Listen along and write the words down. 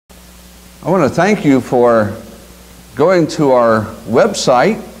I want to thank you for going to our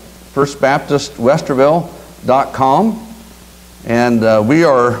website, firstbaptistwesterville.com. And we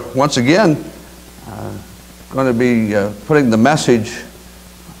are, once again, going to be putting the message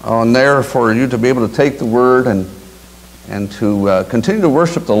on there for you to be able to take the Word and to continue to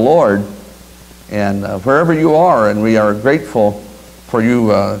worship the Lord and wherever you are. And we are grateful for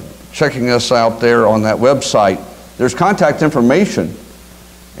you checking us out there on that website. There's contact information,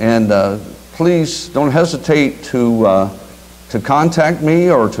 and please don't hesitate to contact me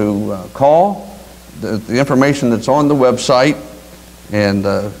or to call the information that's on the website, and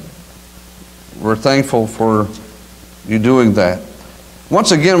we're thankful for you doing that.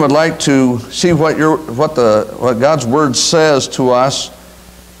 Once again, would like to see what God's Word says to us.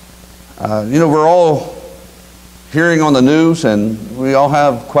 We're all hearing on the news, and we all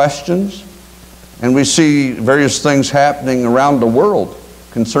have questions, and we see various things happening around the world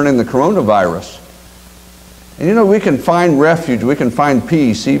concerning the coronavirus. And we can find refuge, we can find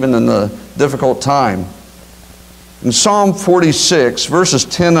peace even in the difficult time. In Psalm 46, verses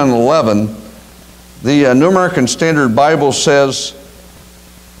 10 and 11, the New American Standard Bible says,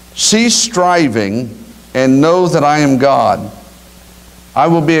 "Cease striving and know that I am God. I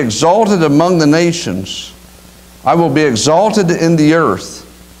will be exalted among the nations. I will be exalted in the earth.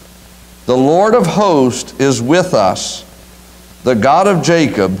 The Lord of hosts is with us. The God of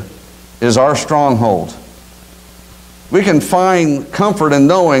Jacob is our stronghold." We can find comfort in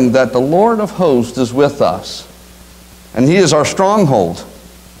knowing that the Lord of hosts is with us, and He is our stronghold,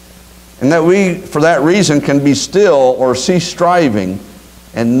 and that we, for that reason, can be still or cease striving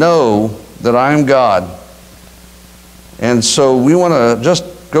and know that I am God. And so we want to just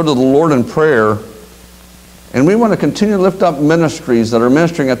go to the Lord in prayer, and we want to continue to lift up ministries that are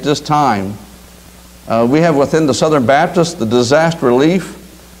ministering at this time. We have within the Southern Baptist the disaster relief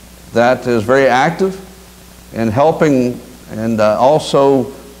that is very active in helping, and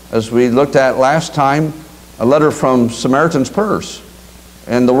also, as we looked at last time, a letter from Samaritan's Purse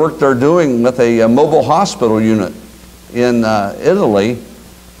and the work they're doing with a mobile hospital unit in Italy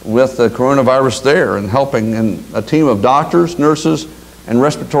with the coronavirus there, and helping in a team of doctors, nurses, and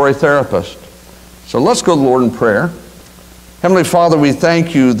respiratory therapists. So let's go to the Lord in prayer. Heavenly Father, we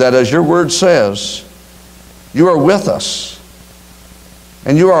thank you that, as your word says, you are with us,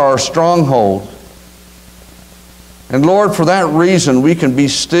 and you are our stronghold. And Lord, for that reason, we can be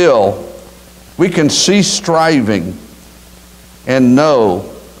still. We can cease striving and know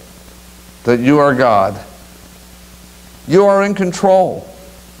that you are God. You are in control.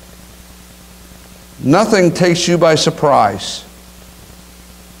 Nothing takes you by surprise.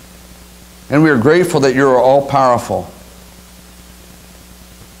 And we are grateful that you are all-powerful.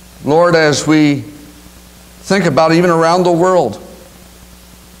 Lord, as we think about even around the world,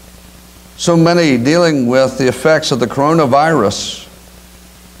 so many dealing with the effects of the coronavirus.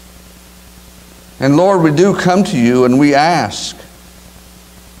 And Lord, we do come to you and we ask,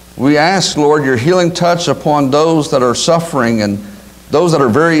 Lord, your healing touch upon those that are suffering and those that are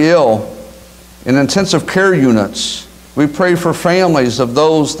very ill in intensive care units. We pray for families of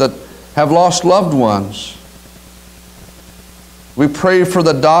those that have lost loved ones. We pray for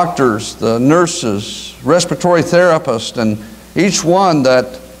the doctors, the nurses, respiratory therapists, and each one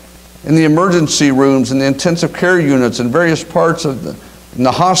that in the emergency rooms, in the intensive care units, in various parts of in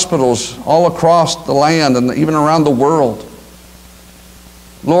the hospitals all across the land and even around the world.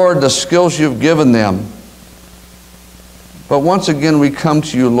 Lord, the skills you've given them. But once again, we come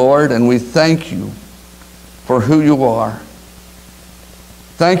to you, Lord, and we thank you for who you are.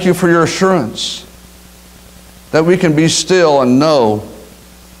 Thank you for your assurance that we can be still and know,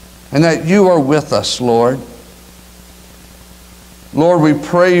 and that you are with us, Lord. Lord, we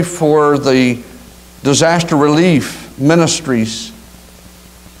pray for the disaster relief ministries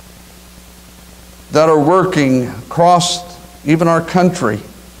that are working across even our country.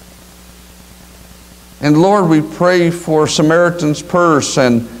 And Lord, we pray for Samaritan's Purse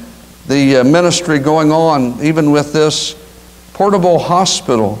and the ministry going on even with this portable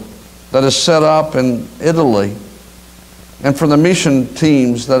hospital that is set up in Italy, and for the mission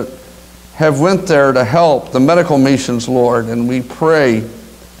teams that have went there to help the medical missions, Lord. And we pray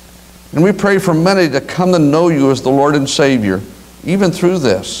for many to come to know you as the Lord and Savior, even through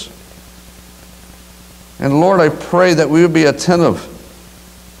this. And Lord, I pray that we would be attentive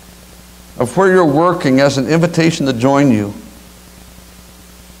of where you're working as an invitation to join you,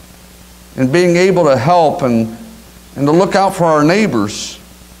 and being able to help and to look out for our neighbors,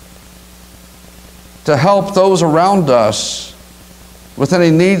 to help those around us with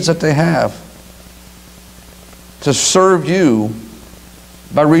any needs that they have, to serve you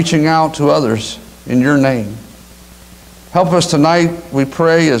by reaching out to others in your name. Help us tonight, we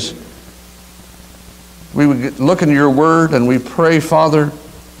pray, as we would look into your word, and we pray, Father,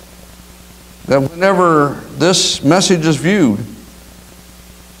 that whenever this message is viewed,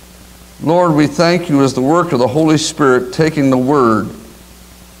 Lord, we thank you as the work of the Holy Spirit taking the word,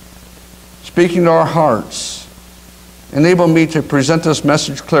 speaking to our hearts. Enable me to present this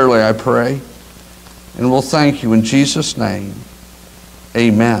message clearly, I pray. And we'll thank you in Jesus' name.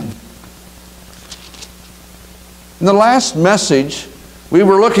 Amen. In the last message, we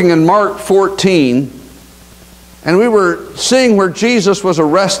were looking in Mark 14, and we were seeing where Jesus was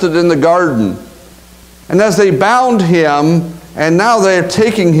arrested in the garden. And as they bound him, and now they are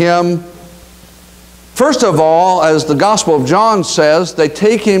taking him, first of all, as the Gospel of John says, they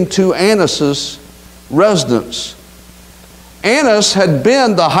take him to Annas' residence. Annas had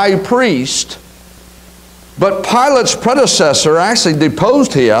been the high priest, but Pilate's predecessor actually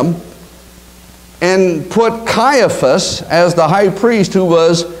deposed him and put Caiaphas as the high priest, who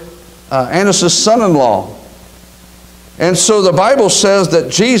was Annas' son-in-law. And so the Bible says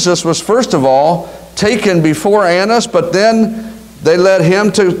that Jesus was first of all taken before Annas, but then they led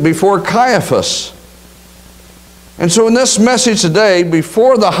him before Caiaphas. And so in this message today,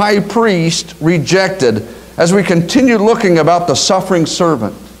 before the high priest rejected, as we continue looking about the suffering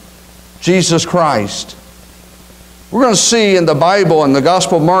servant, Jesus Christ, we're going to see in the Bible, in the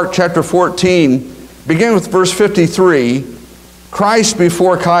Gospel of Mark chapter 14, beginning with verse 53, Christ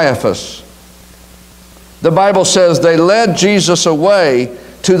before Caiaphas. The Bible says, they led Jesus away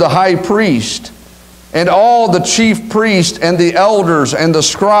to the high priest, and all the chief priests and the elders and the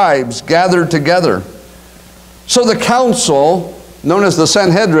scribes gathered together. So the council, known as the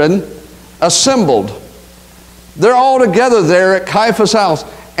Sanhedrin, assembled. They're all together there at Caiaphas' house.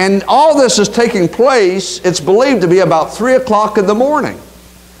 And all this is taking place, it's believed to be about 3 o'clock in the morning.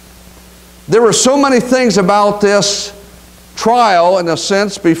 There were so many things about this trial, in a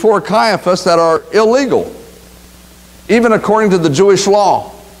sense, before Caiaphas that are illegal, even according to the Jewish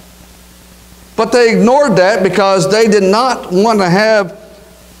law. But they ignored that because they did not want to have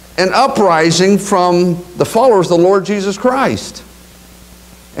an uprising from the followers of the Lord Jesus Christ.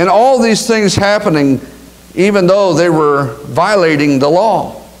 And all these things happening even though they were violating the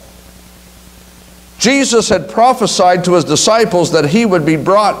law. Jesus had prophesied to his disciples that he would be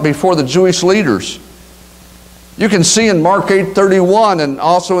brought before the Jewish leaders. You can see in Mark 8:31 and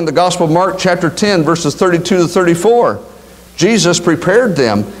also in the Gospel of Mark chapter 10 verses 32 to 34. Jesus prepared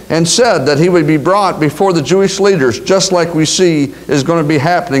them and said that he would be brought before the Jewish leaders, just like we see is going to be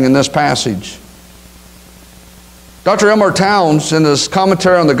happening in this passage. Dr. Elmer Towns, in his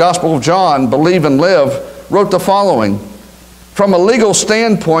commentary on the Gospel of John, Believe and Live, wrote the following: from a legal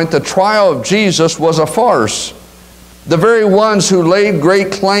standpoint, the trial of Jesus was a farce. The very ones who laid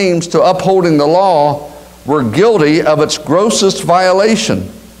great claims to upholding the law were guilty of its grossest violation.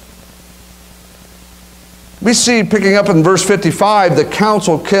 We see, picking up in verse 55, the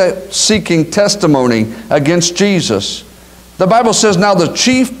council kept seeking testimony against Jesus. The Bible says, now the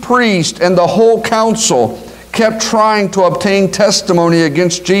chief priest and the whole council kept trying to obtain testimony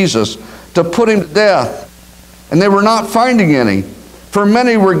against Jesus to put him to death. And they were not finding any, for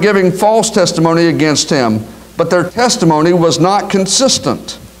many were giving false testimony against him, but their testimony was not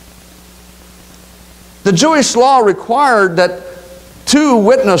consistent. The Jewish law required that 2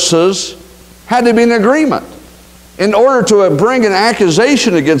 witnesses had to be in agreement. In order to bring an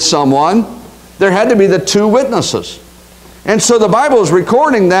accusation against someone, there had to be the 2 witnesses. And so the Bible is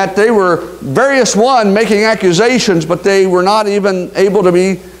recording that they were various one making accusations, but they were not even able to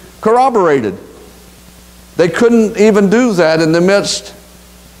be corroborated. They couldn't even do that in the midst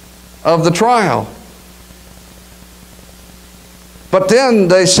of the trial. But then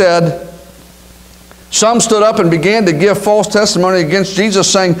they said, some stood up and began to give false testimony against Jesus,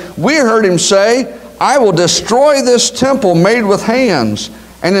 saying, we heard him say, I will destroy this temple made with hands,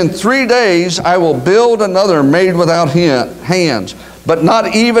 and in 3 days I will build another made without hands. But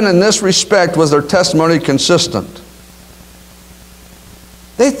not even in this respect was their testimony consistent.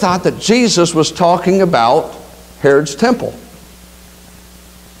 They thought that Jesus was talking about Herod's temple.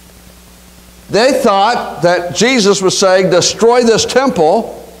 They thought that Jesus was saying, destroy this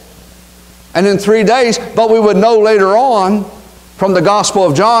temple, and in 3 days, but we would know later on from the Gospel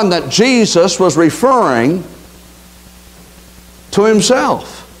of John that Jesus was referring to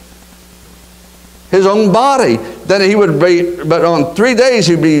himself, his own body, that he would be, but on 3 days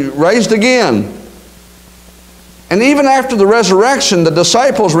he'd be raised again. And even after the resurrection, the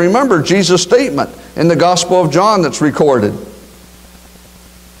disciples remembered Jesus' statement in the Gospel of John that's recorded.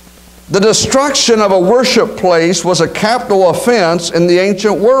 The destruction of a worship place was a capital offense in the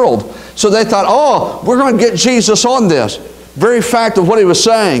ancient world. So they thought, oh, we're going to get Jesus on this. Very fact of what he was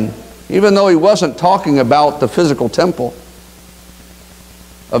saying, even though he wasn't talking about the physical temple,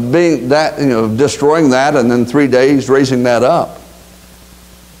 of being that, destroying that and then 3 days raising that up.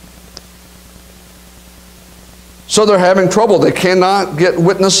 So they're having trouble. They cannot get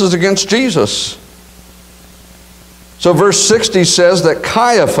witnesses against Jesus. So verse 60 says that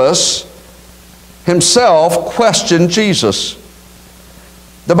Caiaphas himself questioned Jesus.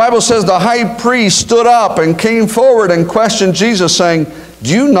 The Bible says the high priest stood up and came forward and questioned Jesus, saying, "Do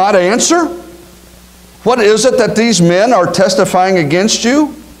you not answer? What is it that these men are testifying against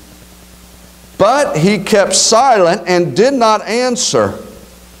you?" But he kept silent and did not answer.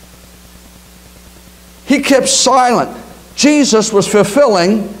 He kept silent. Jesus was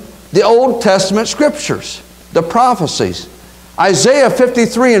fulfilling the Old Testament scriptures, the prophecies. Isaiah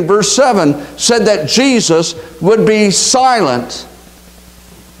 53 and verse 7 said that Jesus would be silent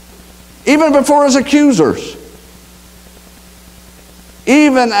even before his accusers.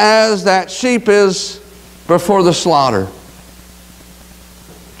 Even as that sheep is before the slaughter.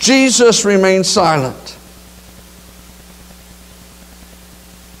 Jesus remained silent.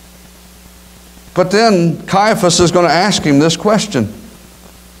 But then Caiaphas is going to ask him this question.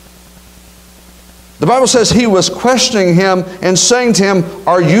 The Bible says he was questioning him and saying to him,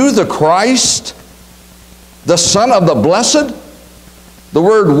 "Are you the Christ, the Son of the Blessed?" The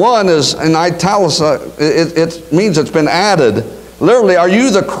word "one" is in italics. It means it's been added. Literally, are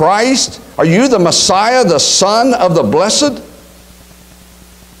you the Christ? Are you the Messiah, the Son of the Blessed?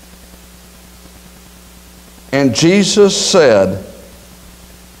 And Jesus said,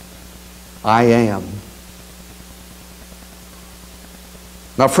 "I am."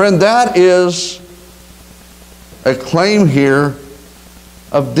 Now, friend, that is a claim here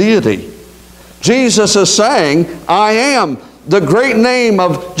of deity. Jesus is saying, "I am," the great name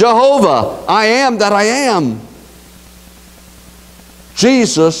of Jehovah. I am that I am.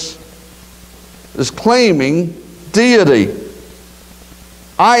 Jesus is claiming deity.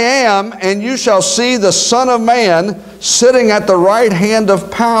 "I am, and you shall see the Son of Man sitting at the right hand of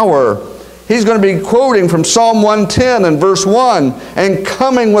power." He's going to be quoting from Psalm 110 and verse 1, "and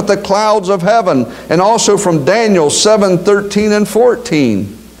coming with the clouds of heaven," and also from Daniel 7:13 and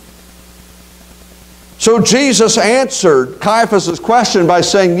 14. So Jesus answered Caiaphas' question by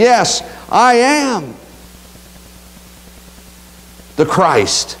saying, "Yes, I am the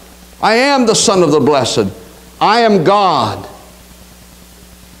Christ. I am the Son of the Blessed. I am God."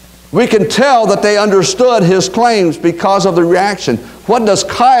 We can tell that they understood his claims because of the reaction. What does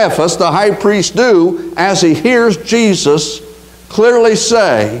Caiaphas, the high priest, do as he hears Jesus clearly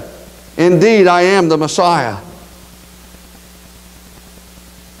say, "Indeed, I am the Messiah"?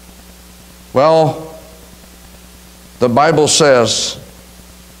 Well, the Bible says,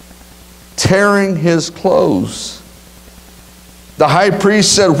 tearing his clothes, the high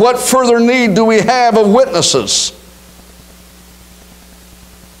priest said, "What further need do we have of witnesses?"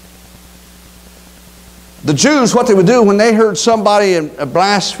 The Jews, what they would do when they heard somebody in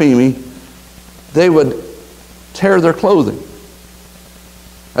blasphemy, they would tear their clothing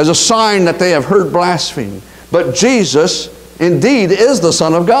as a sign that they have heard blasphemy. But Jesus indeed is the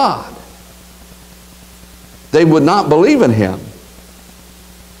Son of God. They would not believe in him.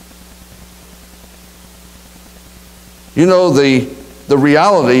 You know, the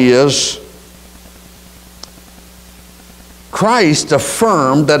reality is Christ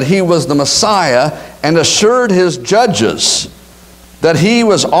affirmed that he was the Messiah and assured his judges that he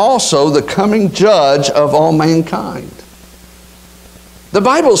was also the coming judge of all mankind. The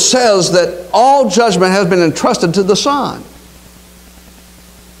Bible says that all judgment has been entrusted to the Son.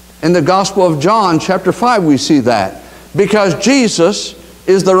 In the Gospel of John, chapter 5, we see that. Because Jesus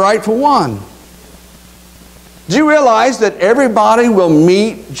is the rightful one. Do you realize that everybody will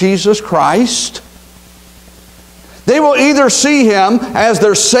meet Jesus Christ? They will either see him as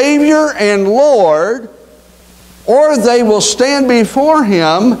their Savior and Lord, or they will stand before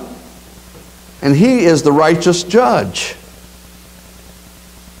him and he is the righteous judge.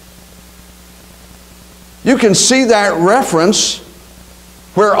 You can see that reference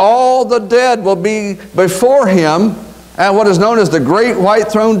where all the dead will be before him at what is known as the Great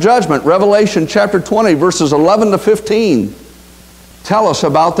White Throne Judgment. Revelation chapter 20, verses 11 to 15 tell us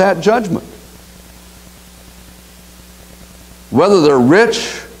about that judgment. Whether they're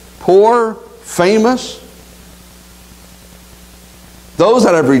rich, poor, famous, those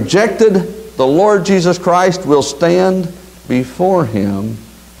that have rejected the Lord Jesus Christ will stand before him,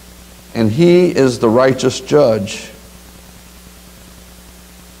 and he is the righteous judge.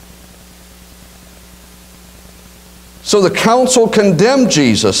 So the council condemned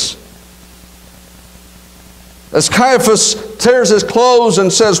Jesus. As Caiaphas tears his clothes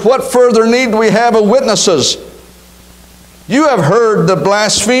and says, "What further need do we have of witnesses? You have heard the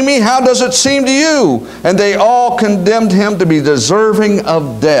blasphemy. How does it seem to you?" And they all condemned him to be deserving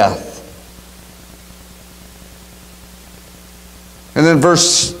of death. And in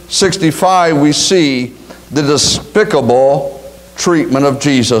verse 65, we see the despicable treatment of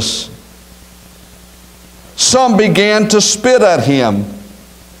Jesus. Some began to spit at him.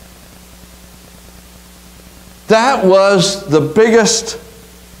 That was the biggest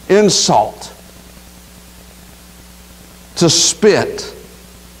insult. To spit.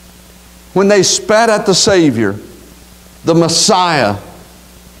 When they spat at the Savior, the Messiah.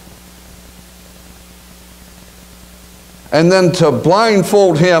 And then to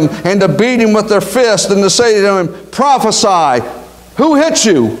blindfold him and to beat him with their fist and to say to him, "Prophesy, who hit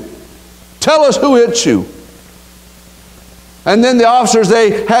you? Tell us who hit you." And then the officers,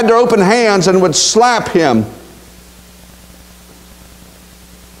 they had their open hands and would slap him.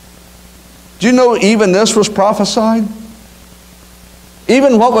 Do you know even this was prophesied?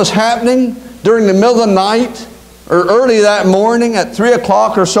 Even what was happening during the middle of the night or early that morning at 3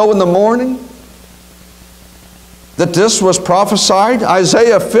 o'clock or so in the morning? That this was prophesied?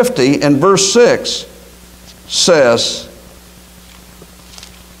 Isaiah 50 and verse 6 says,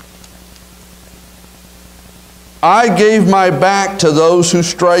 "I gave my back to those who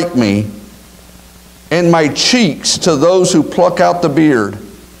strike me, and my cheeks to those who pluck out the beard.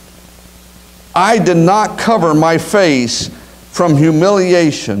 I did not cover my face from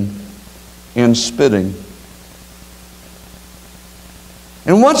humiliation and spitting."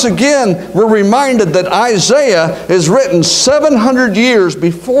 And once again, we're reminded that Isaiah is written 700 years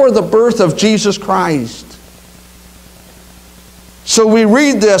before the birth of Jesus Christ. So we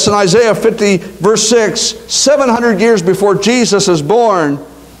read this in Isaiah 50, verse 6, 700 years before Jesus is born,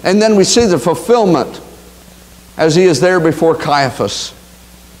 and then we see the fulfillment as he is there before Caiaphas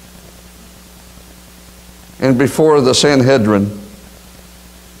and before the Sanhedrin.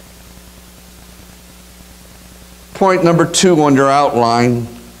 Point number 2 on your outline.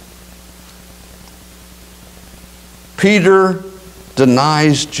 Peter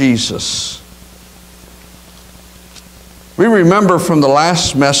denies Jesus. We remember from the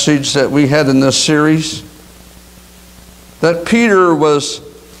last message that we had in this series that Peter was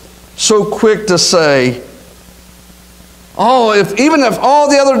so quick to say, "Oh, even if all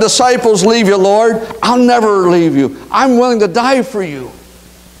the other disciples leave you, Lord, I'll never leave you. I'm willing to die for you.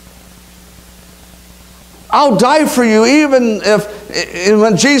 I'll die for you even if,"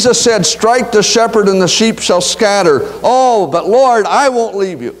 when Jesus said, "Strike the shepherd and the sheep shall scatter." "Oh, but Lord, I won't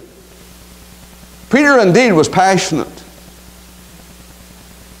leave you." Peter indeed was passionate.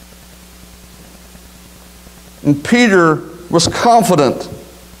 And Peter was confident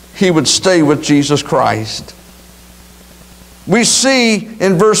he would stay with Jesus Christ. We see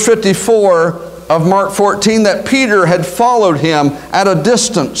in verse 54 of Mark 14 that Peter had followed him at a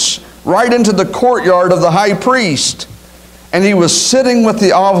distance right into the courtyard of the high priest. And he was sitting with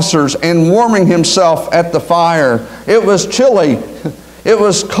the officers and warming himself at the fire. It was chilly. It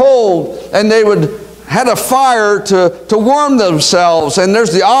was cold. And they had a fire to warm themselves. And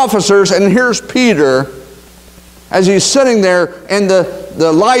there's the officers, and here's Peter as he's sitting there, and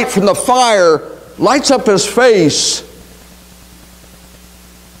the light from the fire lights up his face.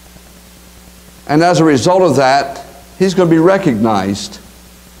 And as a result of that, he's going to be recognized.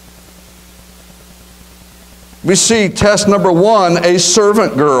 We see test number 1, a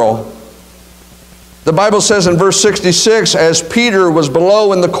servant girl. The Bible says in verse 66, as Peter was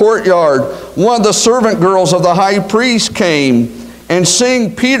below in the courtyard, one of the servant girls of the high priest came, and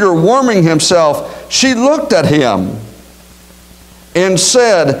seeing Peter warming himself, she looked at him and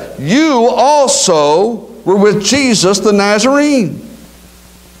said, "You also were with Jesus the Nazarene."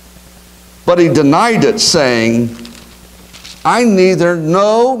 But he denied it, saying, "I neither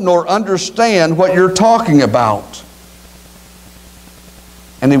know nor understand what you're talking about."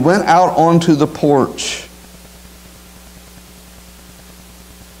 And he went out onto the porch.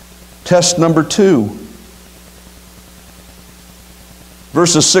 Test number 2.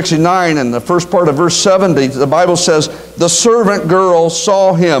 Verses 69 and the first part of verse 70, the Bible says, the servant girl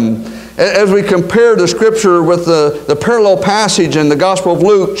saw him. As we compare the scripture with the parallel passage in the Gospel of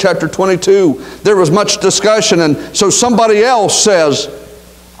Luke, chapter 22, there was much discussion, and so somebody else says,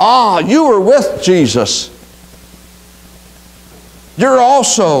 "Ah, you were with Jesus. You're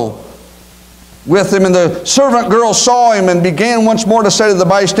also with him." And the servant girl saw him and began once more to say to the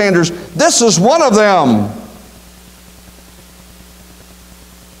bystanders, "This is one of them."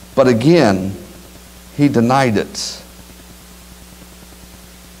 But again, he denied it.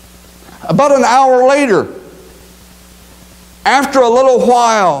 About an hour later, after a little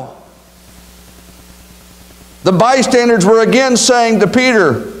while, the bystanders were again saying to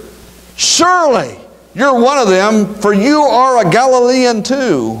Peter, "Surely you're one of them, for you are a Galilean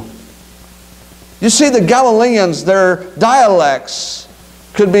too." You see, the Galileans, their dialects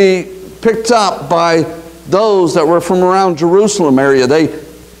could be picked up by those that were from around Jerusalem area. They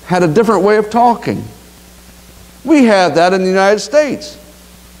had a different way of talking. We have that in the United States.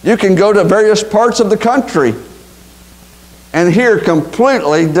 You can go to various parts of the country and hear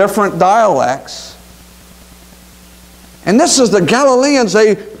completely different dialects. And this is the Galileans,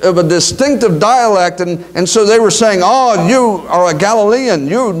 they have a distinctive dialect, and so they were saying, "Oh, you are a Galilean,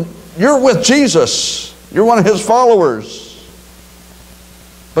 you're with Jesus, you're one of his followers."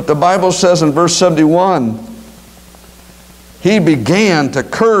 But the Bible says in verse 71, he began to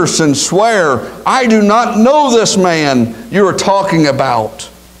curse and swear, "I do not know this man you are talking about."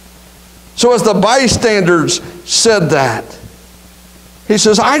 So as the bystanders said that, he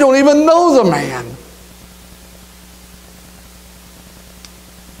says, "I don't even know the man."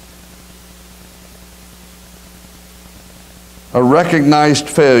 A recognized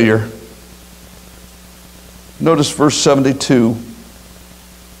failure. Notice verse 72.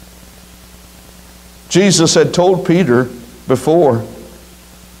 Jesus had told Peter before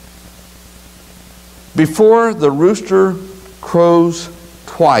the rooster crows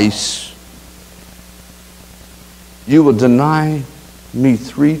twice, you will deny me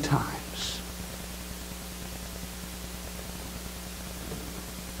 3 times.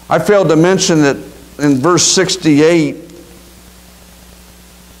 I failed to mention that in verse 68,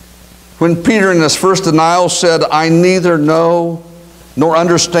 when Peter in his first denial said, "I neither know nor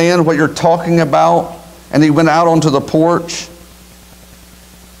understand what you're talking about," and he went out onto the porch,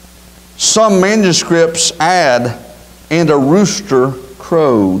 some manuscripts add, "and a rooster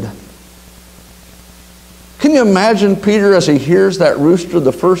crowed." Can you imagine Peter as he hears that rooster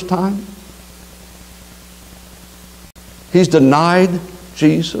the first time? He's denied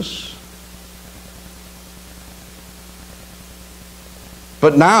Jesus.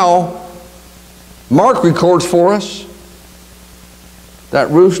 But now, Mark records for us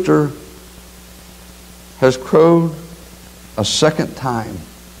that rooster has crowed a second time.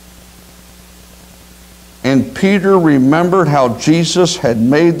 And Peter remembered how Jesus had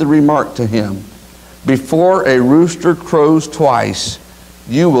made the remark to him, "Before a rooster crows twice,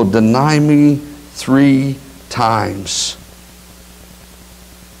 you will deny me 3 times."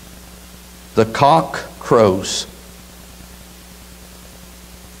 The cock crows.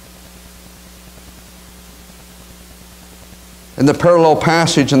 In the parallel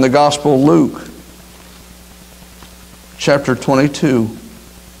passage in the Gospel of Luke, chapter 22,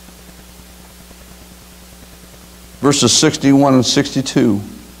 verses 61 and 62,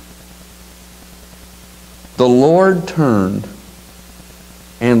 the Lord turned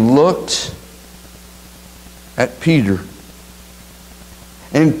and looked at Peter.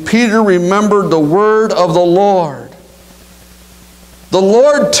 And Peter remembered the word of the Lord. The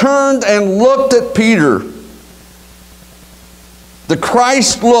Lord turned and looked at Peter. The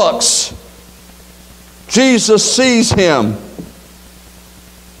Christ looks. Jesus sees him.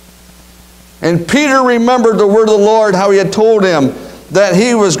 And Peter remembered the word of the Lord, how he had told him that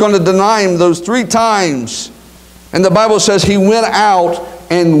he was going to deny him those 3 times. And the Bible says he went out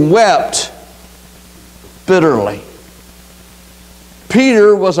and wept bitterly.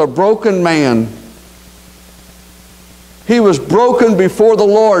 Peter was a broken man. He was broken before the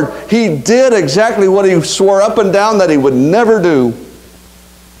Lord. He did exactly what he swore up and down that he would never do.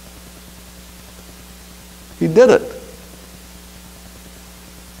 He did it.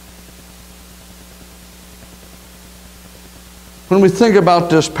 When we think about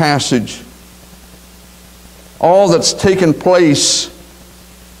this passage, all that's taken place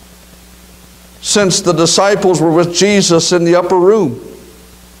since the disciples were with Jesus in the upper room,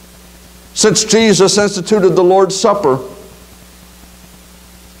 since Jesus instituted the Lord's Supper,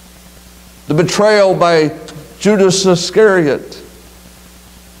 the betrayal by Judas Iscariot,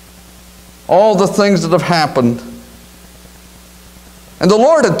 all the things that have happened. And the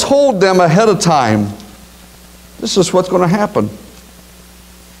Lord had told them ahead of time, this is what's going to happen.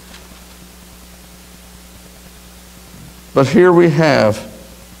 But here we have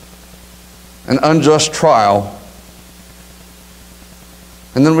an unjust trial.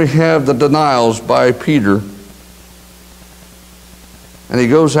 And then we have the denials by Peter. And he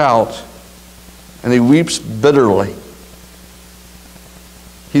goes out and he weeps bitterly.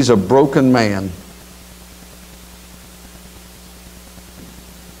 He's a broken man.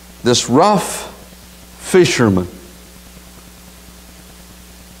 This rough fisherman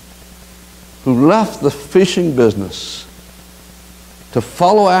who left the fishing business to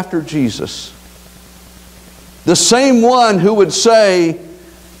follow after Jesus. The same one who would say,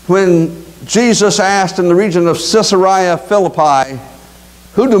 when Jesus asked in the region of Caesarea Philippi,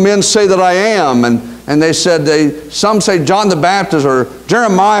 "Who do men say that I am?" And they said, some say John the Baptist or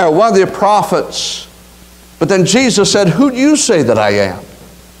Jeremiah or one of the prophets. But then Jesus said, "Who do you say that I am?"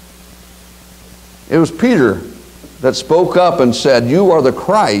 It was Peter that spoke up and said, "You are the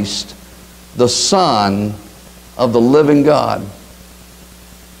Christ, the Son of the living God."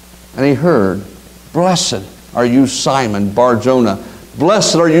 And he heard, "Blessed are you, Simon Bar-Jonah.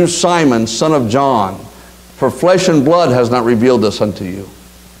 Blessed are you, Simon, son of John. For flesh and blood has not revealed this unto you."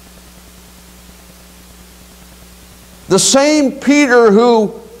 The same Peter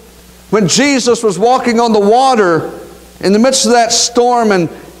who, when Jesus was walking on the water in the midst of that storm,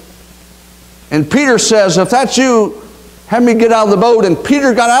 and Peter says, "If that's you, have me get out of the boat." And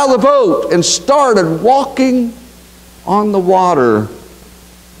Peter got out of the boat and started walking on the water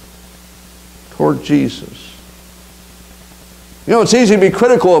toward Jesus. You know, it's easy to be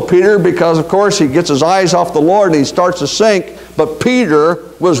critical of Peter because, of course, he gets his eyes off the Lord and he starts to sink. But Peter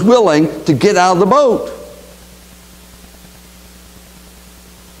was willing to get out of the boat.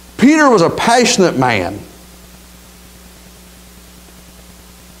 Peter was a passionate man.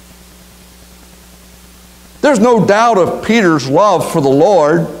 There's no doubt of Peter's love for the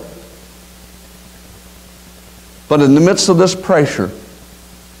Lord. But in the midst of this pressure,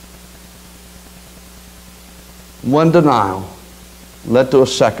 one denial led to a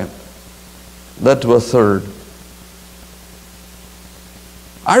second, led to a third.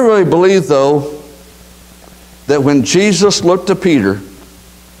 I really believe, though, that when Jesus looked to Peter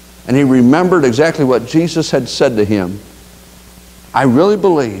and he remembered exactly what Jesus had said to him, I really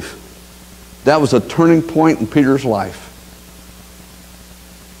believe that was a turning point in Peter's life.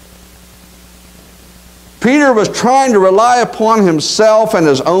 Peter was trying to rely upon himself and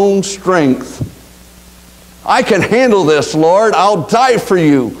his own strength. "I can handle this, Lord. I'll die for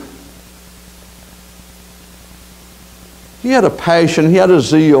you." He had a passion. He had a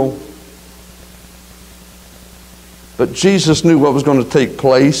zeal. But Jesus knew what was going to take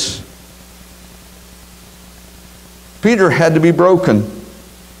place. Peter had to be broken.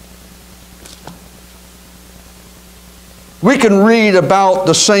 We can read about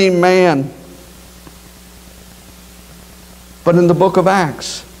the same man, but in the book of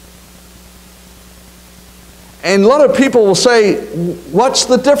Acts. And a lot of people will say, what's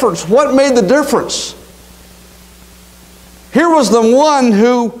the difference? What made the difference? Here was the one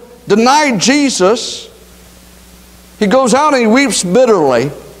who denied Jesus. He goes out and he weeps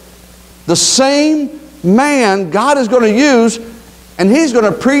bitterly. The same man God is going to use, and he's going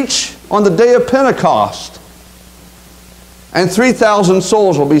to preach on the day of Pentecost. And 3,000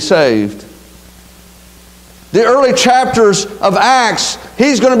 souls will be saved. The early chapters of Acts,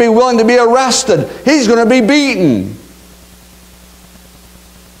 he's going to be willing to be arrested. He's going to be beaten.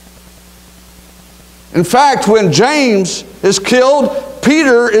 In fact, when James is killed,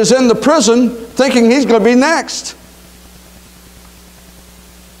 Peter is in the prison thinking he's going to be next.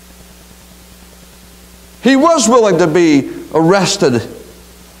 He was willing to be arrested.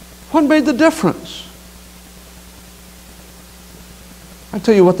 What made the difference? I'll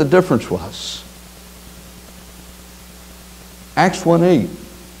tell you what the difference was. Acts 1:8.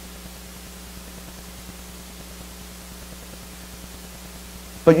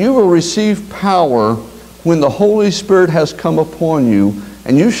 But you will receive power when the Holy Spirit has come upon you,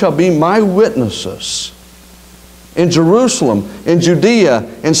 and you shall be my witnesses in Jerusalem, in Judea,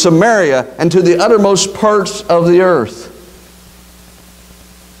 in Samaria, and to the uttermost parts of the earth.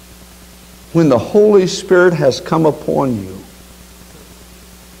 When the Holy Spirit has come upon you.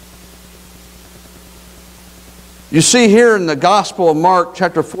 You see here in the Gospel of Mark,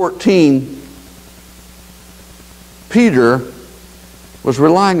 chapter 14, Peter was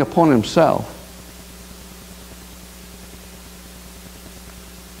relying upon himself.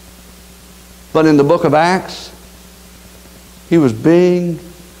 But in the book of Acts, he was being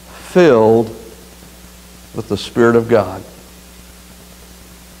filled with the Spirit of God.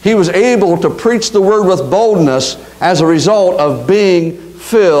 He was able to preach the word with boldness as a result of being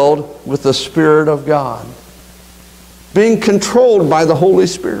filled with the Spirit of God. Being controlled by the Holy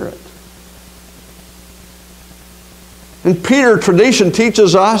Spirit. And Peter, tradition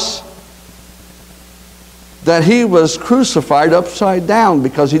teaches us that he was crucified upside down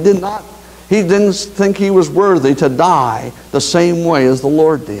because he didn't think he was worthy to die the same way as the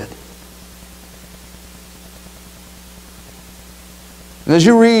Lord did. And as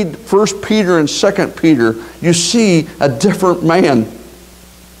you read 1 Peter and 2 Peter, you see a different man.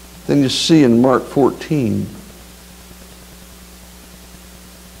 than you see in Mark 14.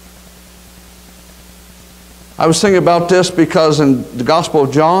 I was thinking about this because in the Gospel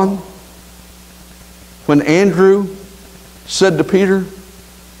of John, when Andrew said to Peter,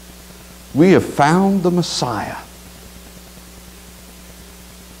 "We have found the Messiah,"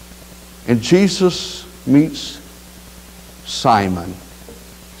 and Jesus meets Simon,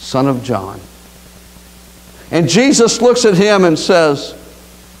 son of John. And Jesus looks at him and says,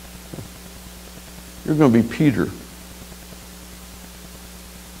 "You're going to be Peter.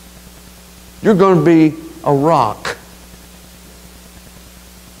 You're going to be a rock.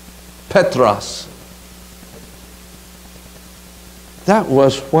 Petros." That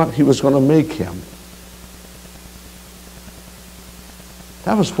was what he was going to make him.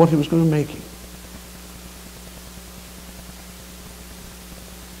 That was what he was going to make him.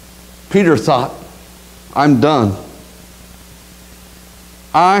 Peter thought, "I'm done.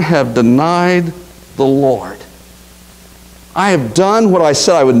 I have denied the Lord. I have done what I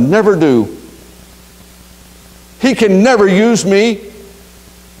said I would never do. He can never use me.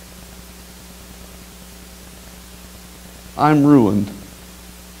 I'm ruined."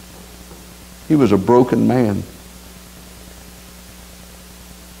 He was a broken man.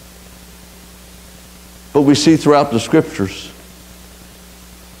 But we see throughout the Scriptures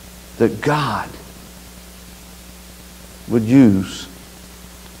that God would use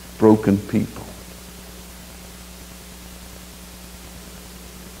broken people.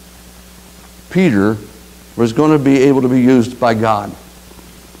 Peter was going to be able to be used by God.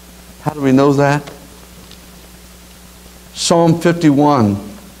 How do we know that? Psalm 51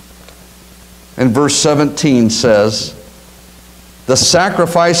 and verse 17 says, "The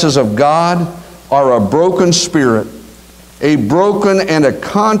sacrifices of God are a broken spirit, a broken and a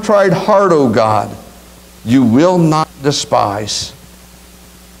contrite heart, O God, you will not despise."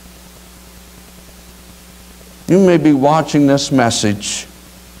 You may be watching this message.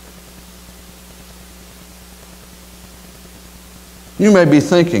 You may be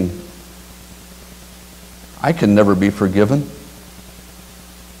thinking, "I can never be forgiven.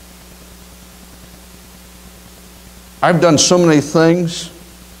 I've done so many things.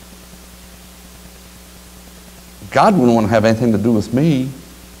 God wouldn't want to have anything to do with me."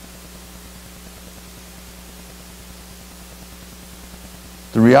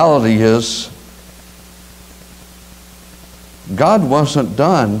 The reality is, God wasn't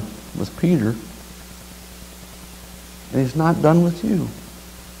done with Peter, and He's not done with you.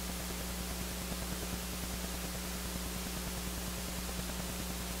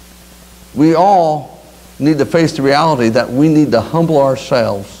 We all need to face the reality that we need to humble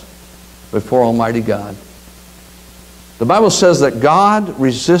ourselves before Almighty God. The Bible says that God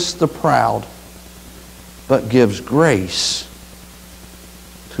resists the proud, but gives grace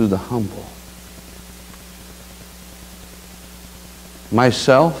to the humble.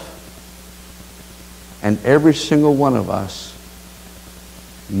 Myself and every single one of us,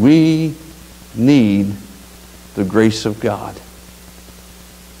 we need the grace of God.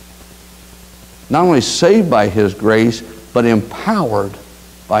 Not only saved by His grace, but empowered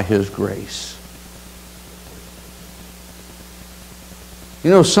by His grace. You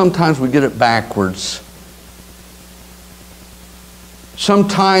know, sometimes we get it backwards.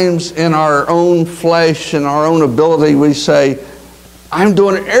 Sometimes in our own flesh and our own ability, we say, "I'm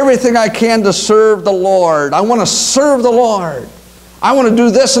doing everything I can to serve the Lord. I want to serve the Lord. I want to do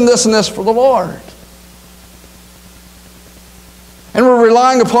this and this and this for the Lord." And we're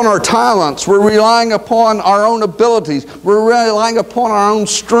relying upon our talents. We're relying upon our own abilities. We're relying upon our own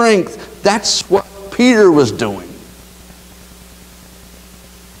strength. That's what Peter was doing.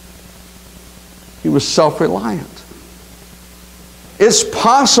 He was self-reliant. It's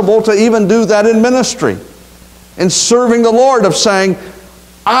possible to even do that in ministry, in serving the Lord, of saying,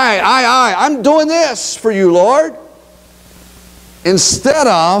 I'm doing this for you, Lord. Instead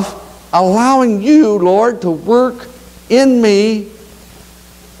of allowing you, Lord, to work in me,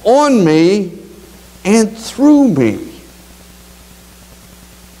 on me, and through me.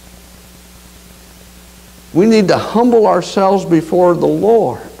 We need to humble ourselves before the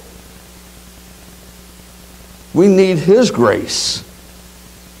Lord. We need His grace.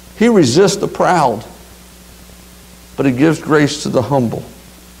 He resists the proud, but He gives grace to the humble.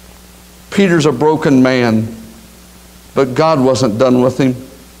 Peter's a broken man, but God wasn't done with him.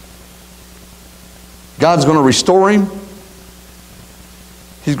 God's going to restore him.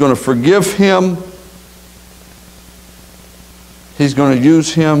 He's going to forgive him. He's going to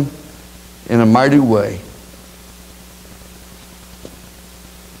use him in a mighty way.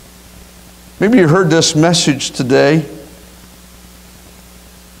 Maybe you heard this message today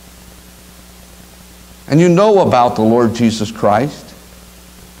And you know about the Lord Jesus Christ.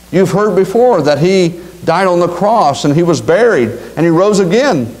 You've heard before that He died on the cross and He was buried and He rose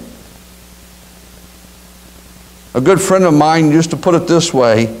again. A good friend of mine used to put it this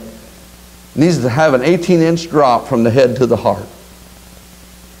way: needs to have an 18-inch drop from the head to the heart.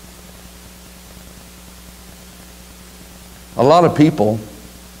 A lot of people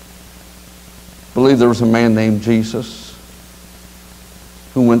believe there was a man named Jesus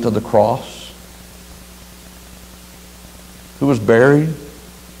who went to the cross, who was buried,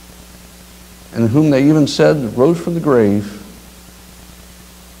 and whom they even said rose from the grave,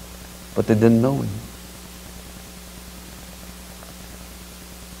 but they didn't know Him.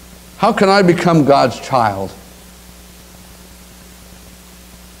 How can I become God's child?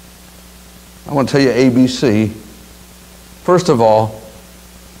 I want to tell you ABC. First of all,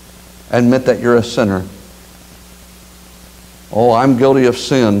 admit that you're a sinner. Oh, I'm guilty of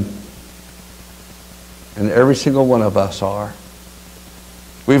sin. And every single one of us are.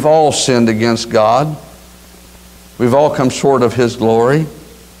 We've all sinned against God. We've all come short of His glory.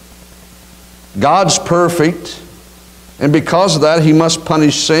 God's perfect. And because of that, He must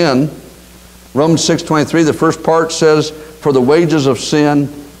punish sin. Romans 6:23, the first part says, for the wages of sin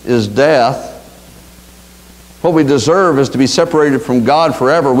is death. What we deserve is to be separated from God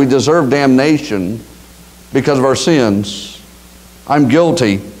forever. We deserve damnation because of our sins. I'm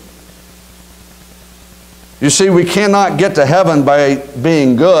guilty. You see, we cannot get to heaven by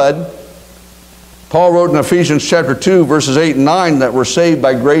being good. Paul wrote in Ephesians chapter 2, verses 8 and 9, that we're saved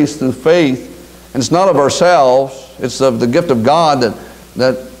by grace through faith. And it's not of ourselves. It's of the gift of God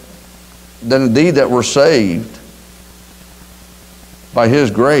that indeed that we're saved by His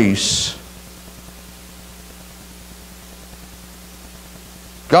grace.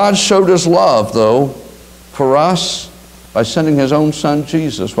 God showed His love, though, for us by sending His own Son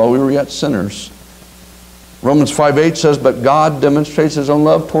Jesus while we were yet sinners. Romans 5:8 says, but God demonstrates His own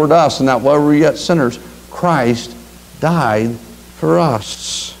love toward us, and that while we were yet sinners, Christ died for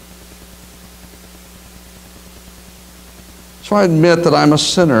us. So I admit that I'm a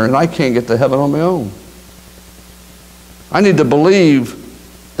sinner and I can't get to heaven on my own. I need to believe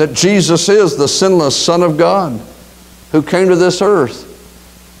that Jesus is the sinless Son of God who came to this earth.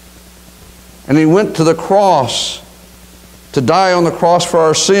 And He went to the cross to die on the cross for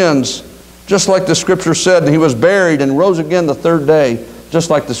our sins, just like the Scripture said. And He was buried and rose again the third day, just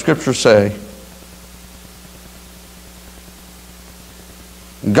like the Scriptures say.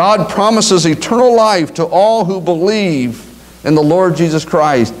 God promises eternal life to all who believe in the Lord Jesus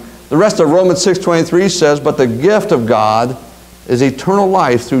Christ. The rest of Romans 6:23 says, but the gift of God is eternal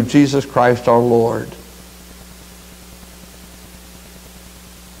life through Jesus Christ our Lord.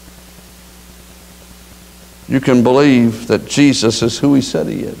 You can believe that Jesus is who He said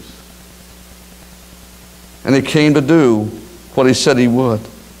He is. And He came to do what He said He would.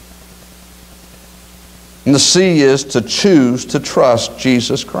 And the C is to choose to trust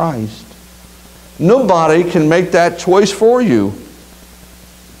Jesus Christ. Nobody can make that choice for you.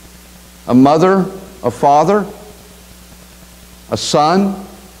 A mother, a father, a son,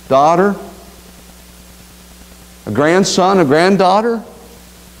 daughter, a grandson, a granddaughter,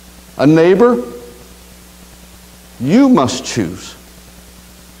 a neighbor. You must choose.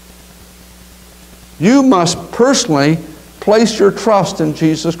 You must personally place your trust in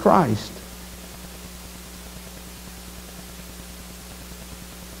Jesus Christ.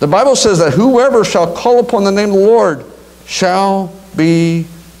 The Bible says that whoever shall call upon the name of the Lord shall be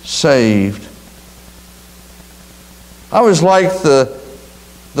saved. I always like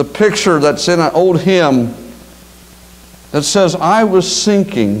the picture that's in an old hymn that says, I was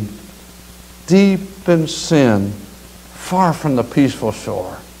sinking deep in sin, far from the peaceful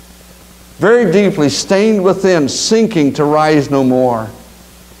shore, very deeply stained within, sinking to rise no more.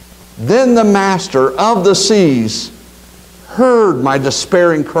 Then the Master of the seas heard my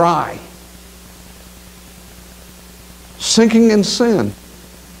despairing cry. Sinking in sin.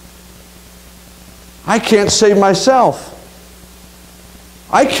 I can't save myself.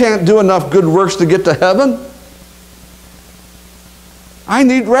 I can't do enough good works to get to heaven. I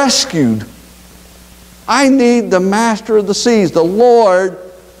need rescued. I need the Master of the seas, the Lord,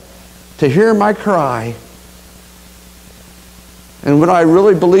 to hear my cry. And when I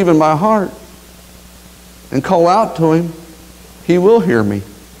really believe in my heart and call out to Him, He will hear me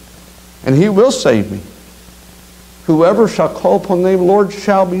and He will save me. Whoever shall call upon the name of the Lord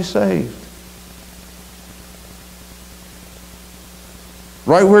shall be saved.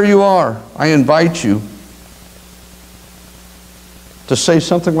 Right where you are, I invite you to say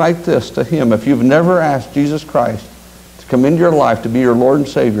something like this to Him. If you've never asked Jesus Christ to come into your life to be your Lord and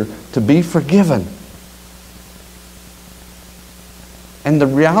Savior, to be forgiven, And the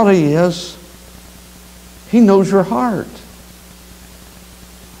reality is, He knows your heart.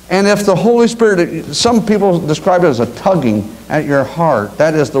 And if the Holy Spirit, some people describe it as a tugging at your heart.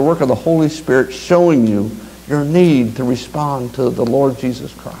 That is the work of the Holy Spirit showing you your need to respond to the Lord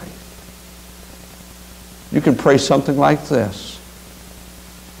Jesus Christ. You can pray something like this.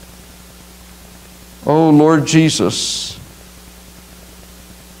 Oh, Lord Jesus,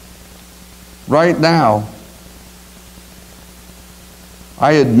 right now,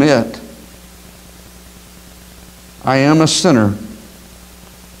 I admit I am a sinner.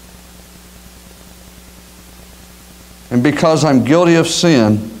 And because I'm guilty of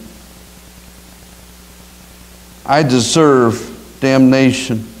sin, I deserve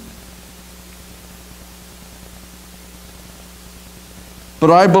damnation. But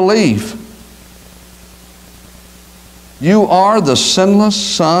I believe you are the sinless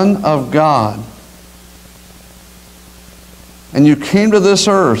Son of God. And you came to this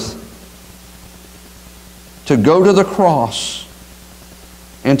earth to go to the cross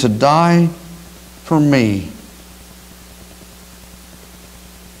and to die for me.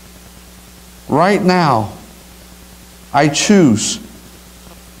 Right now, I choose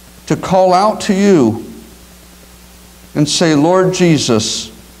to call out to you and say, Lord Jesus,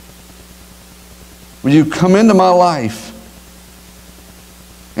 will you come into my life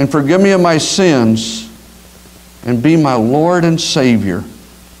and forgive me of my sins and be my Lord and Savior?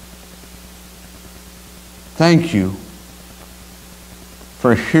 Thank you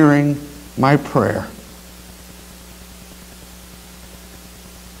for hearing my prayer.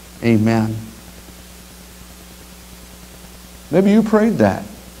 Amen. Maybe you prayed that.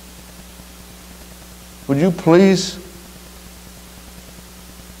 Would you please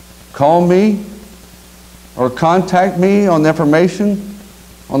call me or contact me on the information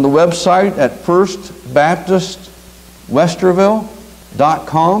on the website at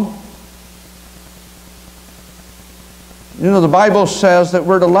firstbaptistwesterville.com. You know, the Bible says that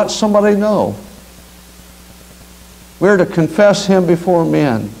we're to let somebody know. We're to confess Him before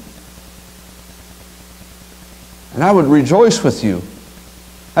men. And I would rejoice with you.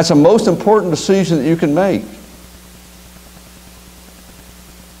 That's the most important decision that you can make.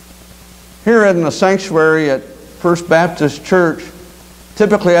 Here in the sanctuary at First Baptist Church,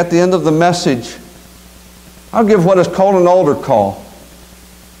 typically at the end of the message, I'll give what is called an altar call.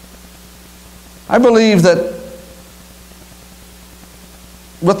 I believe that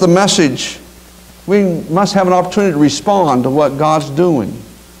with the message, we must have an opportunity to respond to what God's doing.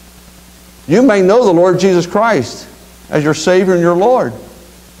 You may know the Lord Jesus Christ as your Savior and your Lord.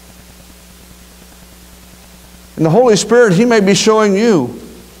 And the Holy Spirit, He may be showing you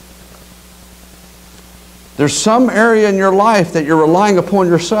there's some area in your life that you're relying upon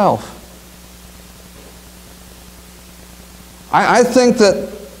yourself. I think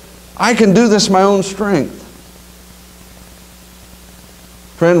that I can do this in my own strength.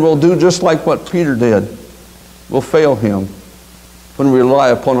 Friend, we'll do just like what Peter did. We'll fail him when we rely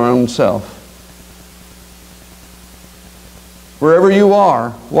upon our own self. Wherever you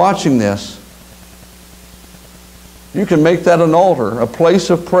are watching this, you can make that an altar, a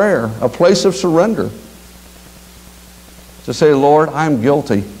place of prayer, a place of surrender. To say, Lord, I'm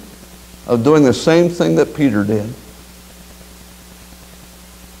guilty of doing the same thing that Peter did.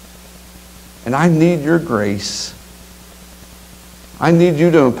 And I need your grace. I need you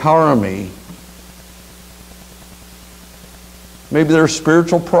to empower me. Maybe there's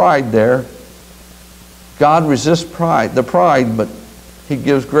spiritual pride there. God resists the pride, but He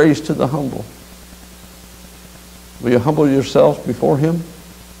gives grace to the humble. Will you humble yourselves before Him?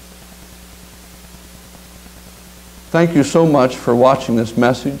 Thank you so much for watching this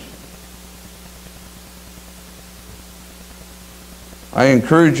message. I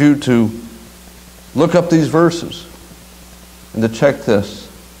encourage you to look up these verses and to check this.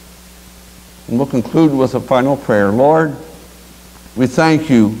 And we'll conclude with a final prayer. Lord, we thank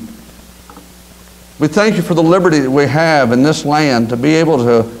you. We thank you for the liberty that we have in this land to be able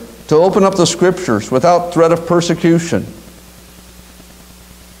to open up the Scriptures without threat of persecution.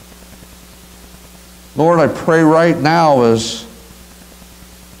 Lord, I pray right now, as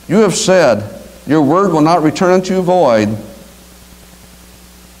you have said, your word will not return unto you void,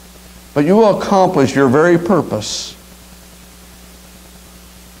 but you will accomplish your very purpose.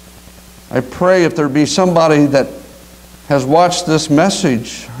 I pray if there be somebody that has watched this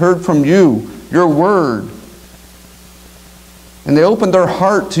message, heard from you, your word, and they opened their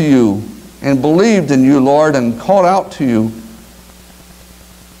heart to you and believed in you, Lord, and called out to you.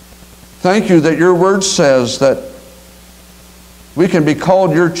 Thank you that your word says that we can be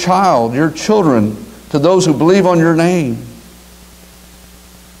called your child, your children, to those who believe on your name.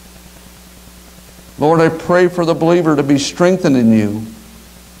 Lord, I pray for the believer to be strengthened in you.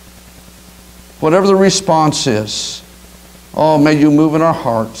 Whatever the response is, oh, may you move in our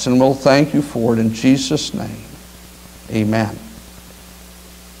hearts, and we'll thank you for it in Jesus' name. Amen.